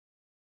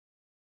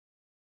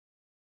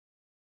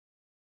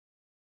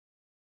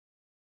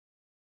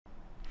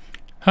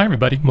Hi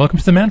everybody, welcome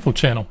to the Manifold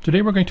channel.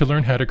 Today we're going to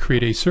learn how to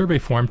create a survey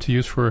form to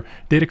use for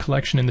data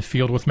collection in the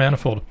field with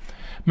Manifold.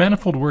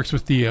 Manifold works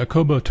with the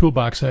Kobo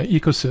Toolbox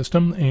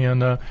ecosystem,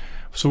 and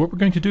so what we're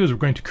going to do is we're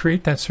going to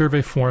create that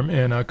survey form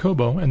in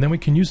Kobo, and then we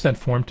can use that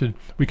form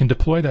we can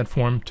deploy that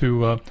form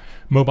to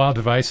mobile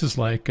devices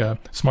like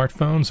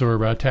smartphones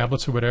or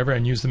tablets or whatever,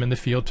 and use them in the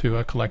field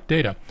to collect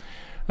data.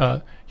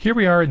 Here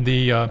we are in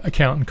the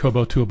account in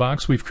Kobo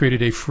Toolbox. We've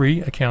created a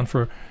free account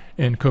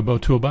in Kobo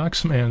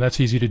Toolbox, and that's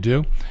easy to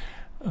do.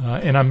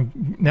 And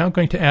I'm now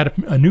going to add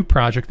a new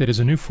project that is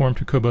a new form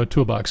to Kobo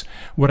Toolbox.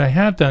 What I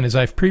have done is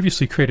I've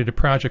previously created a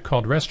project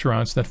called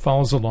Restaurants that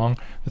follows along.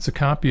 It's a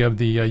copy of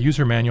the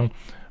user manual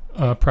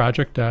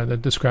project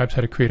that describes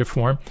how to create a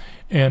form.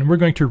 And we're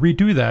going to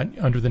redo that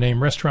under the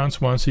name Restaurants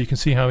 1 so you can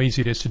see how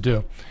easy it is to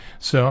do.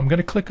 So I'm going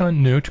to click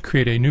on New to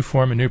create a new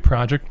form, a new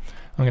project.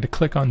 I'm going to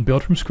click on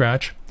Build from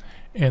Scratch.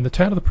 And the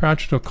title of the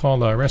project will call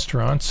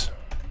Restaurants.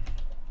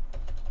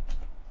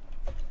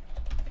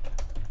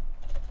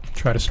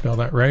 Try to spell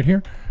that right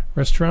here.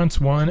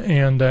 Restaurants 1,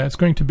 and it's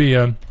going to be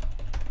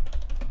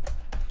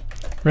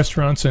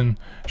restaurants in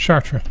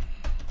Chartres,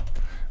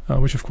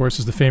 which of course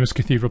is the famous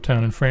cathedral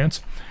town in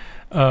France.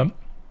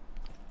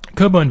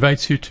 Kobo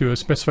invites you to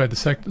specify the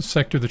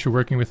sector that you're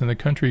working with in the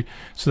country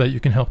so that you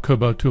can help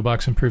Kobo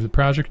Toolbox improve the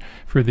project.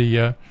 For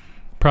the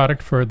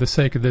product, for the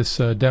sake of this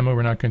demo,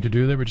 we're not going to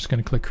do that. We're just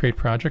going to click Create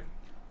Project.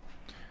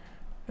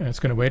 And it's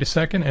going to wait a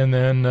second, and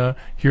then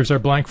here's our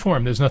blank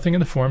form. There's nothing in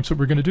the form, so what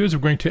we're going to do is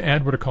we're going to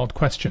add what are called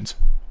questions.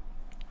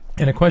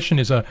 And a question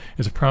is a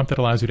prompt that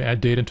allows you to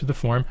add data into the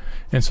form.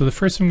 And so the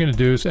first thing I'm going to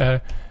do is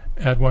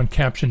add one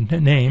caption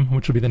name,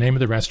 which will be the name of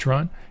the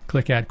restaurant.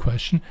 Click Add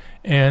Question.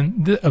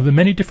 And of the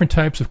many different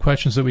types of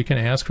questions that we can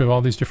ask for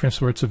all these different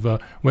sorts of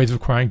ways of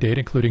acquiring data,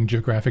 including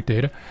geographic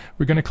data,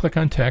 we're going to click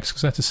on Text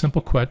because that's a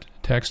simple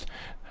text.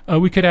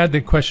 We could add the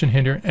question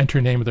here,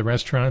 enter name of the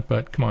restaurant,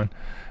 but come on.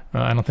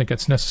 I don't think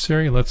that's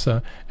necessary. Let's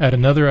add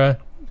another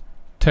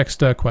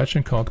text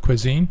question called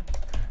cuisine,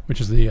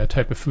 which is the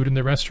type of food in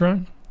the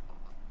restaurant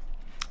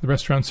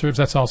serves.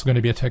 That's also going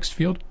to be a text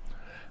field.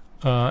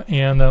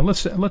 And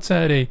let's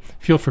add a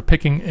field for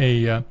picking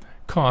a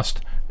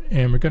cost,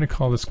 and we're going to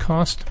call this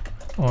cost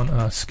on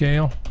a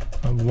scale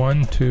of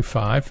 1 to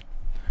 5.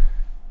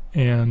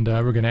 And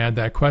we're going to add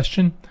that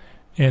question.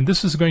 And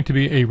this is going to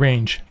be a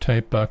range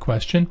type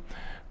question,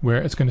 where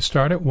it's going to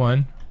start at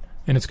 1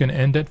 and it's going to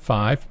end at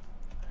 5.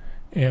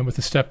 And with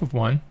a step of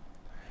 1.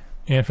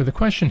 And for the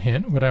question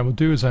hint, what I will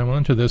do is I will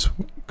enter this,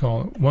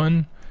 call it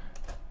 1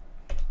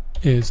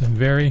 is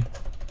very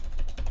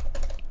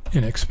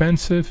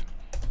inexpensive,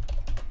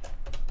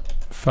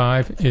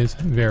 5 is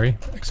very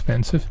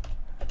expensive,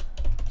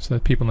 so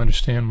that people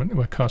understand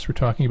what cost we're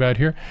talking about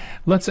here.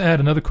 Let's add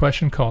another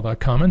question called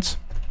comments,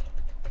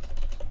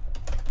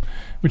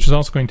 which is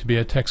also going to be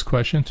a text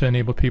question to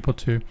enable people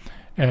to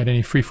add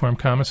any free-form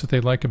comments that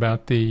they like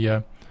about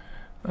the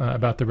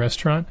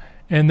restaurant.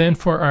 And then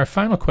for our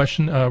final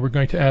question, we're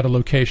going to add a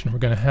location. We're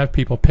going to have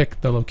people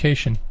pick the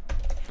location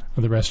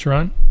of the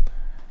restaurant.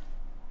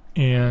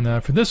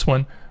 And for this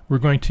one, we're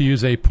going to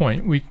use a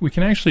point. We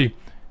can actually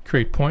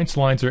create points,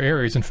 lines, or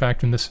areas. In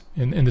fact, in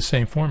the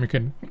same form,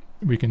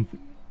 we can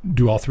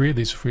do all three of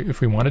these if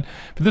we wanted.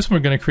 For this one,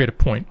 we're going to create a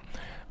point.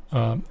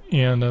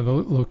 And the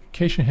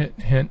location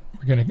hint,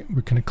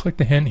 we're going to click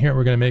the hint here.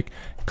 We're going to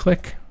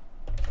click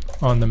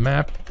on the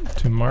map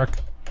to mark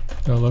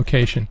the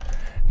location.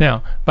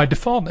 Now, by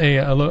default,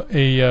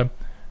 a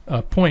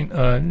point,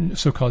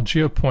 so-called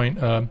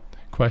geopoint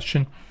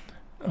question,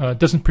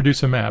 doesn't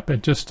produce a map.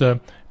 It just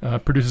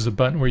produces a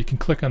button where you can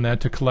click on that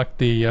to collect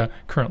the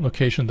current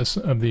location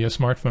of the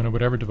smartphone or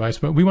whatever device.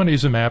 But we want to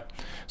use a map.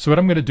 So what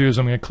I'm going to do is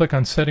I'm going to click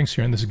on Settings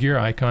here in this gear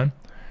icon.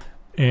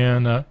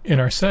 And in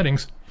our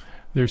settings,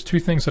 there's two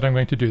things that I'm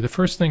going to do. The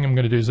first thing I'm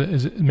going to do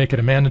is make it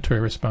a mandatory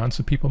response,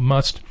 so people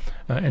must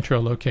enter a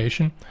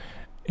location.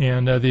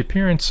 And the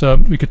appearance,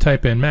 we could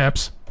type in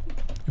maps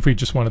if we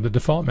just wanted the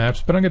default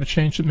maps, but I'm going to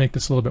change it, make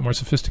this a little bit more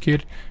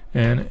sophisticated,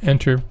 and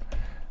enter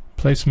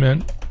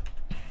placement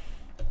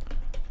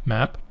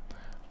map,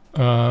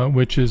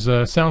 which is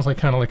sounds like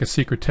kind of like a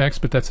secret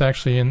text, but that's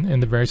actually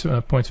in the various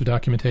points of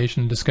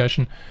documentation and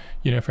discussion,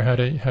 for how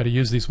to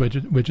use these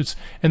widgets.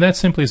 And that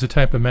simply is a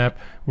type of map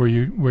where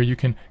you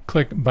can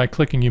click, by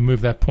clicking you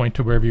move that point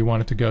to wherever you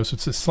want it to go. So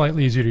it's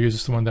slightly easier to use.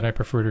 It's the one that I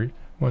prefer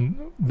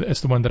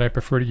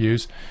to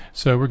use.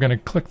 So we're going to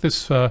click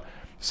this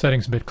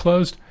settings bit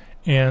closed.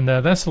 And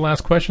that's the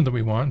last question that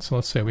we want. So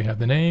let's say we have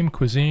the name,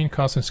 cuisine,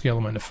 cost on a scale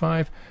of 1 to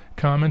 5,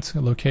 comments,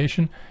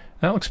 location.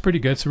 That looks pretty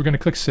good. So we're going to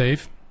click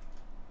Save.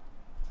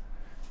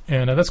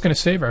 And that's going to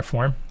save our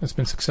form. It's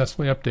been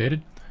successfully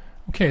updated.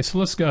 Okay, so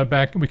let's go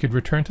back. We could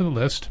return to the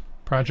list,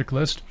 project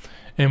list.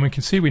 And we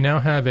can see we now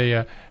have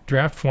a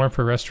draft form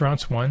for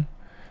Restaurants 1.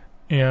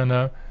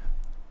 And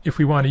if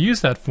we want to use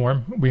that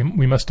form, we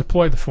must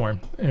deploy the form.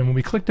 And when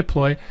we click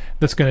Deploy,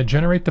 that's going to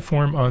generate the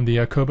form on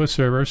the Kobo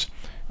servers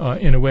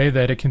in a way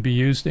that it can be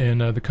used in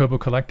the Kobo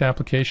Collect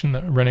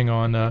application running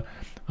on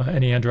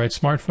any Android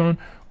smartphone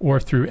or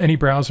through any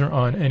browser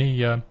on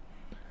any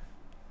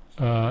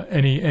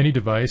any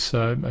device,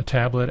 a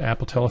tablet,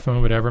 Apple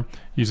telephone, whatever,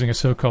 using a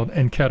so-called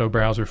Enketo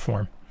browser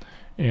form.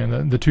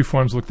 And the two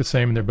forms look the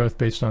same, and they're both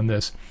based on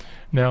this.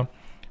 Now,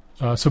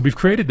 so we've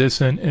created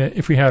this, and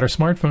if we had our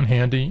smartphone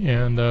handy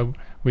and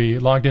we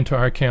logged into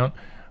our account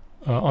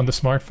on the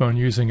smartphone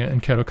using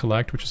Enketo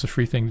Collect, which is a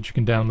free thing that you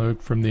can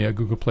download from the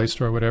Google Play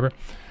Store or whatever,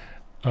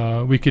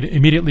 we could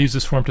immediately use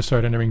this form to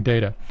start entering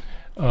data.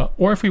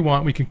 Or if we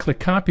want, we can click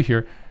copy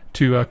here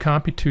to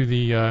copy to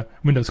the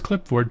Windows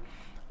clipboard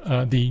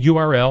the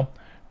URL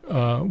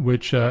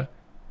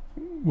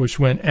which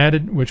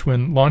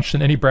when launched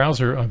in any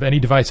browser of any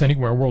device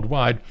anywhere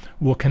worldwide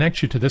will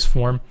connect you to this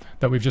form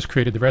that we've just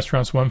created, the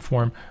Restaurants One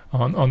form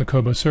on the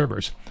Kobo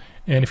servers.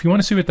 And if you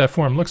want to see what that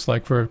form looks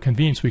like for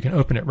convenience, we can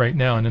open it right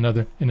now in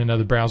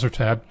another browser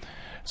tab.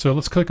 So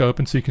let's click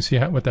open so you can see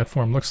what that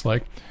form looks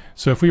like.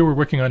 So if we were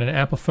working on an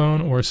Apple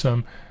phone or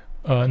some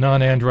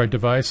non-Android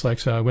device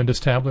like Windows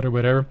tablet or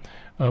whatever,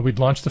 we'd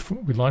launch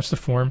the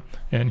form,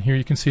 and here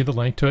you can see the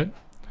link to it.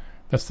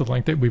 That's the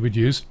link that we would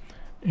use.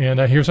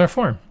 And here's our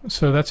form.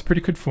 So that's a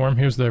pretty good form.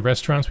 Here's the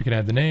restaurants. We can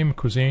add the name,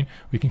 cuisine.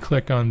 We can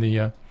click on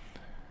the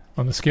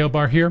scale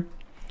bar here,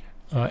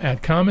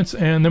 add comments,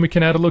 and then we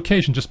can add a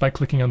location just by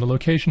clicking on the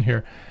location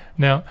here.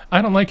 Now,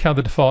 I don't like how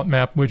the default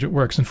map widget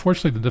works.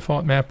 Unfortunately, the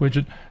default map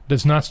widget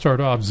does not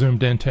start off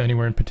zoomed in to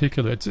anywhere in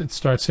particular. It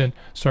starts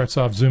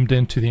off zoomed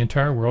in to the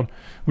entire world,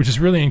 which is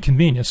really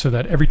inconvenient, so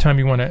that every time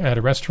you want to add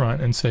a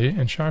restaurant and say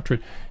in Chartres,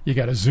 you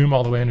got to zoom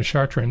all the way into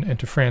Chartres and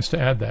to France to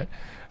add that.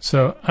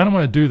 So I don't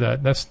want to do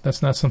that.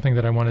 That's not something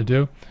that I want to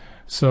do.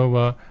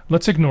 So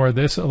let's ignore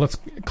this. Let's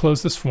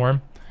close this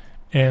form,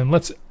 and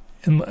let's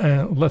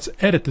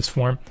edit this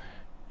form,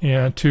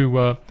 and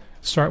to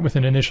start with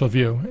an initial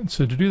view. And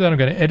so to do that, I'm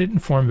going to edit in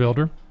Form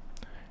Builder,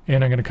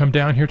 and I'm going to come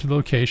down here to the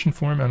location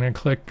form. I'm going to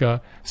click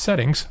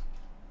Settings,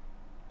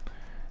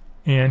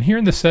 and here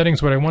in the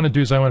settings, what I want to do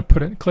is I want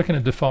to click in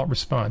a default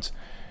response.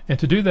 And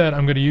to do that,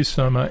 I'm going to use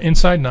some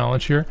inside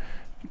knowledge here.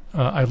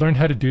 I learned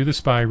how to do this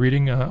by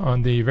reading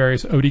on the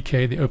various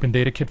ODK, the Open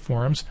Data Kit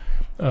forums.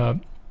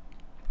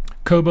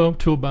 Kobo,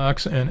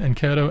 Toolbox, and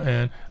Enketo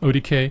and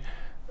ODK,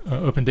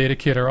 Open Data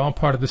Kit, are all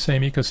part of the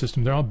same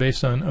ecosystem. They're all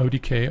based on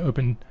ODK,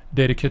 Open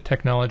Data Kit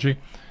technology.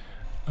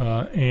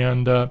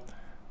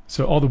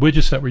 So all the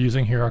widgets that we're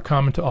using here are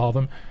common to all of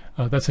them.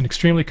 That's an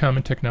extremely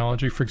common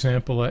technology. For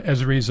example,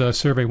 Esri's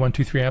Survey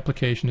 123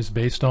 application is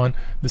based on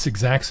this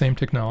exact same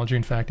technology.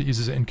 In fact, it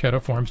uses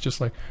Enketo forms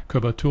just like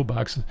Kobo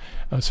Toolbox.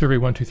 Survey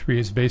 123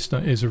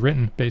 is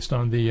written based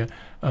on the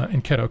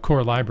Enketo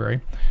core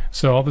library.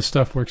 So all this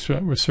stuff works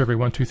with Survey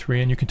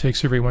 123, and you can take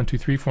Survey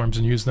 123 forms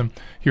and use them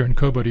here in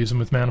Kobo to use them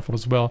with Manifold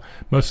as well.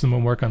 Most of them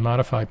will work on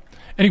Modify.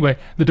 Anyway,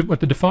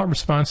 what the default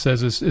response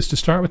says is to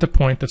start with a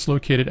point that's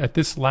located at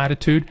this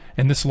latitude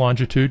and this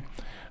longitude,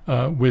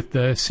 with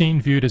the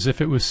scene viewed as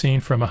if it was seen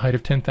from a height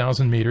of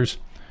 10,000 meters,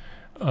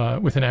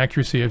 with an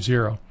accuracy of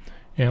 0.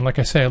 And like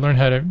I say, I learned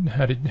how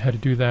to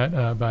do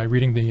that by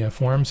reading the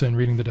forums and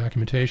reading the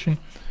documentation.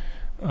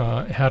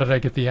 How did I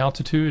get the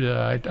altitude?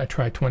 I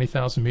tried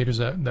 20,000 meters.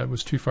 That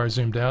was too far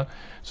zoomed out.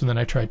 So then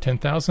I tried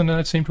 10,000, and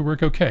that seemed to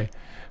work okay.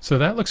 So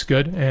that looks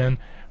good, and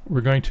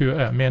we're going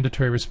to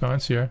mandatory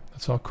response here.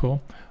 That's all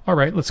cool. All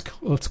right, let's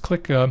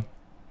click.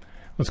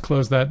 Let's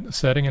close that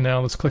setting, and now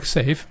let's click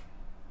Save.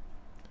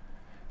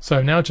 So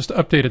I've now just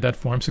updated that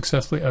form,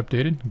 successfully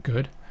updated.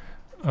 Good.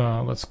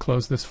 Let's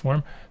close this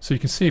form. So you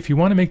can see if you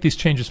want to make these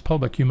changes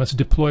public, you must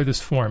deploy this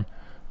form.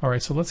 All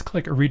right, so let's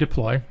click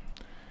Redeploy.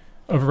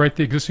 Overwrite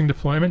the existing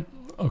deployment.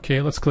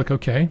 Okay, let's click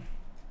OK.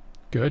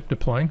 Good,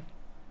 deploying.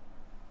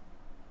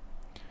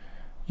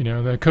 You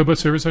know, the Kobo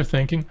servers are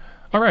thinking.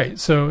 All right,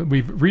 so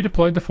we've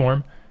redeployed the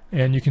form,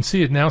 and you can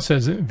see it now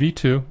says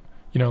V2,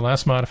 you know,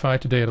 last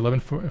modified today at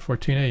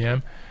 11:14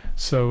 a.m.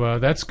 So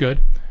that's good.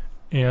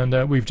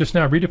 And we've just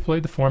now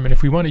redeployed the form, and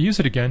if we want to use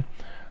it again,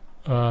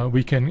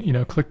 we can, you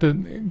know, click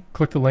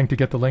the link to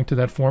get the link to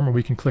that form, or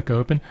we can click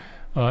Open.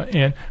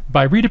 And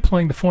by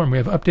redeploying the form, we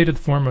have updated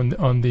the form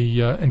on the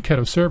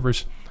Enketo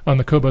servers, on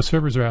the Kobo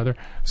servers rather,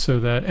 so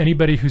that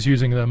anybody who's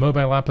using the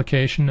mobile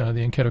application, the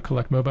Enketo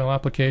Collect mobile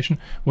application,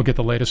 will get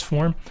the latest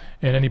form,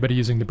 and anybody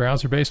using the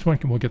browser-based one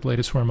will get the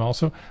latest form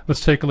also. Let's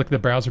take a look at the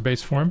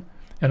browser-based form,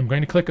 and I'm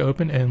going to click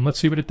Open, and let's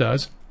see what it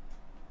does.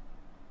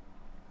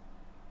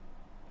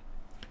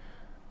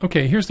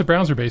 Okay, here's the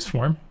browser-based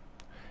form,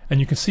 and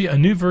you can see a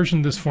new version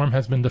of this form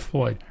has been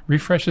deployed.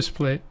 Refresh this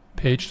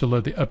page to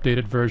load the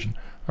updated version.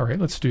 All right,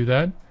 let's do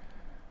that.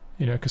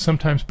 You know, because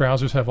sometimes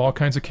browsers have all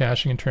kinds of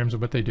caching in terms of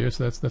what they do,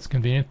 so that's a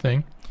convenient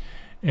thing.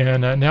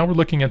 And now we're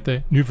looking at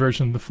the new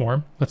version of the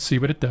form. Let's see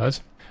what it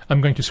does. I'm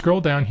going to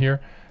scroll down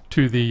here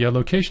to the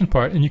location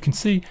part, and you can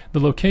see the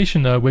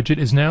location widget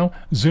is now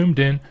zoomed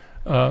in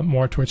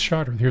more towards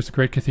Chartres. Here's the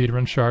Great Cathedral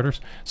in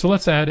Chartres. So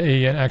let's add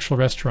an actual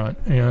restaurant,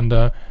 and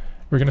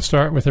we're going to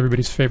start with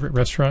everybody's favorite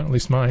restaurant, at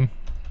least mine,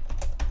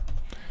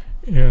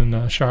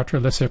 in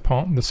Chartres, Le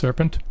Serpent, the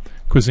Serpent.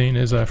 Cuisine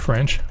is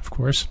French, of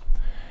course.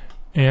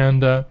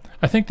 And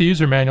I think the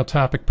user manual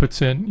topic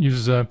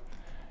uses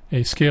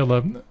a scale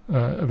of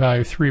a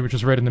value 3, which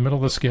is right in the middle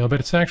of the scale, but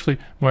it's actually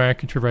more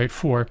accurate to write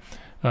 4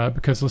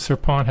 because Le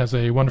Serpent has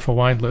a wonderful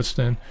wine list,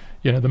 and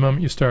the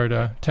moment you start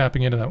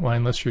tapping into that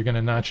wine list, you're going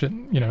to notch it,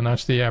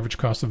 notch the average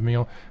cost of a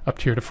meal up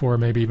here to 4,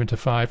 maybe even to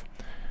 5.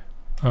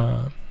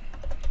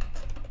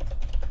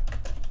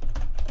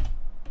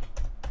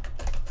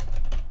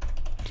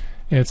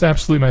 It's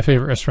absolutely my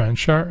favorite restaurant in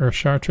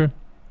Chartres.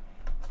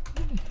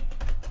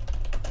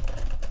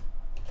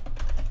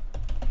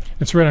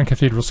 It's right on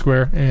Cathedral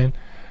Square, and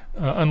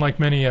unlike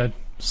many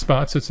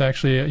spots, it's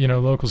actually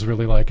locals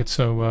really like it.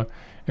 So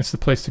it's the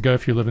place to go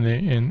if you live in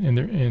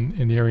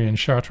the area in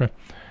Chartres,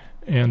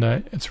 and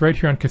it's right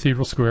here on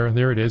Cathedral Square.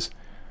 There it is,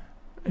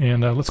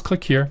 and let's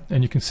click here,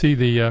 and you can see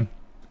the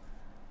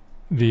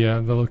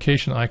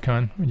location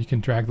icon. You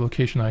can drag the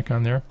location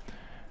icon there.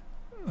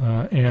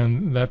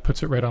 And that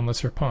puts it right on Le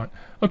Serpent.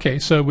 Okay,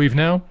 so we've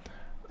now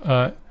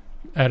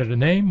added a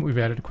name, we've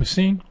added a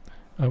cuisine,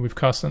 we've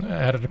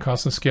added a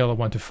cost on a scale of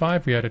 1 to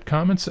 5, we added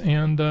comments,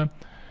 and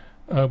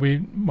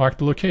we marked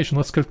the location.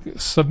 Let's click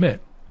Submit.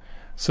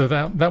 So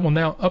that will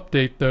now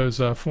update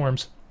those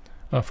forms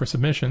for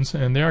submissions,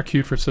 and they are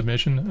queued for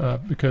submission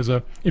because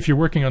if you're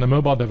working on a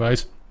mobile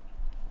device,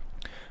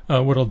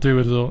 what it'll do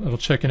is it'll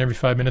check in every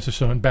 5 minutes or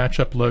so and batch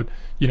upload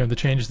the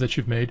changes that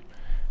you've made.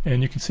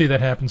 And you can see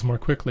that happens more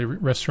quickly.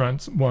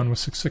 Restaurant 1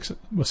 was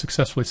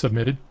successfully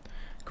submitted.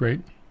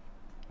 Great.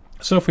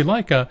 So if we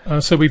like,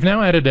 so we've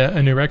now added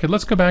a new record.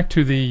 Let's go back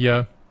to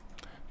the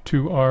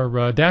to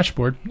our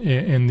dashboard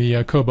in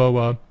the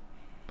Kobo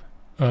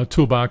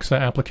toolbox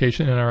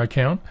application in our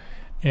account.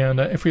 And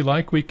if we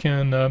like, we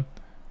can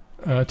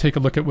take a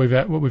look at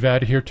what we've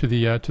added here to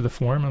the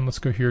form. And let's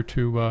go here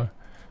to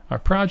our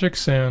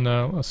projects, and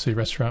let's see,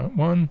 Restaurant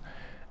 1,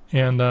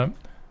 and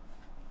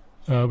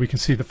we can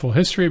see the full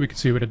history. We can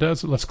see what it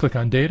does. Let's click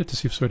on data to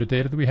see what sort of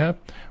data that we have.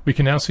 We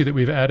can now see that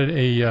we've added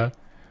a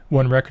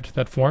one record to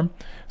that form,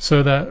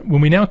 so that when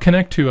we now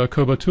connect to a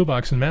Kobo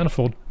Toolbox and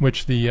Manifold,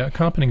 which the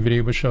accompanying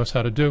video will show us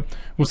how to do,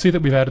 we'll see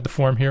that we've added the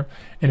form here.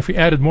 And if we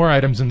added more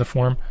items in the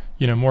form,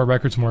 more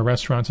records, more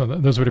restaurants,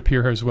 those would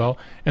appear here as well,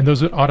 and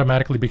those would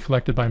automatically be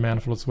collected by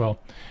Manifold as well.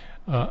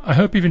 I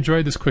hope you've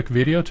enjoyed this quick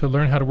video to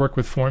learn how to work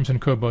with forms in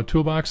Kobo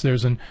Toolbox.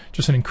 There's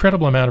just an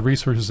incredible amount of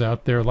resources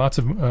out there, lots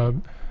of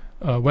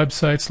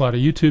websites, a lot of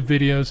YouTube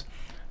videos,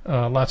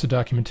 lots of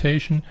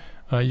documentation.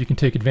 You can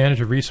take advantage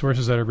of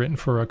resources that are written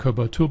for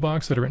Kobo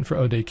Toolbox, that are written for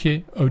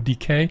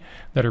ODK,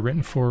 that are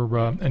written for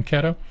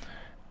Enketo,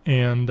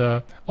 and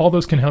all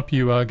those can help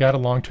you guide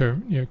along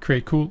to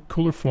create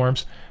cooler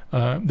forms.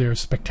 There's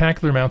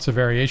spectacular amounts of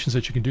variations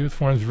that you can do with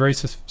forms, very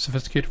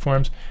sophisticated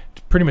forms.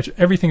 Pretty much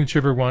everything that you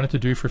ever wanted to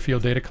do for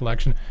field data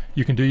collection,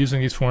 you can do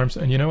using these forms.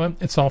 And you know what?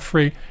 It's all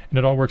free, and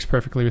it all works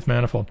perfectly with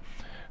Manifold.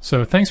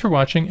 So thanks for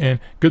watching, and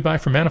goodbye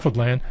from Manifold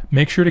Land.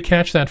 Make sure to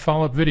catch that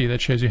follow-up video that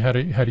shows you how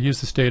to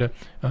use this data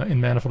in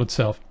Manifold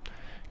itself.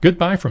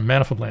 Goodbye from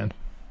Manifold Land.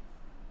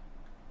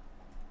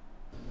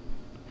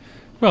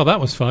 Well, that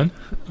was fun.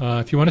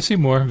 If you want to see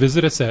more,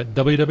 visit us at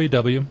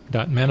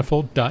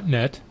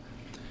www.manifold.net.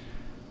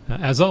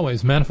 As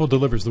always, Manifold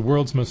delivers the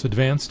world's most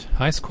advanced,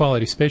 highest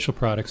quality spatial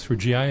products for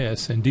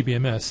GIS and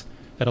DBMS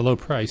at a low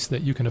price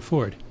that you can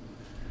afford.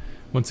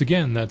 Once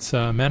again, that's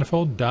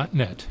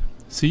manifold.net.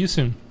 See you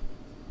soon.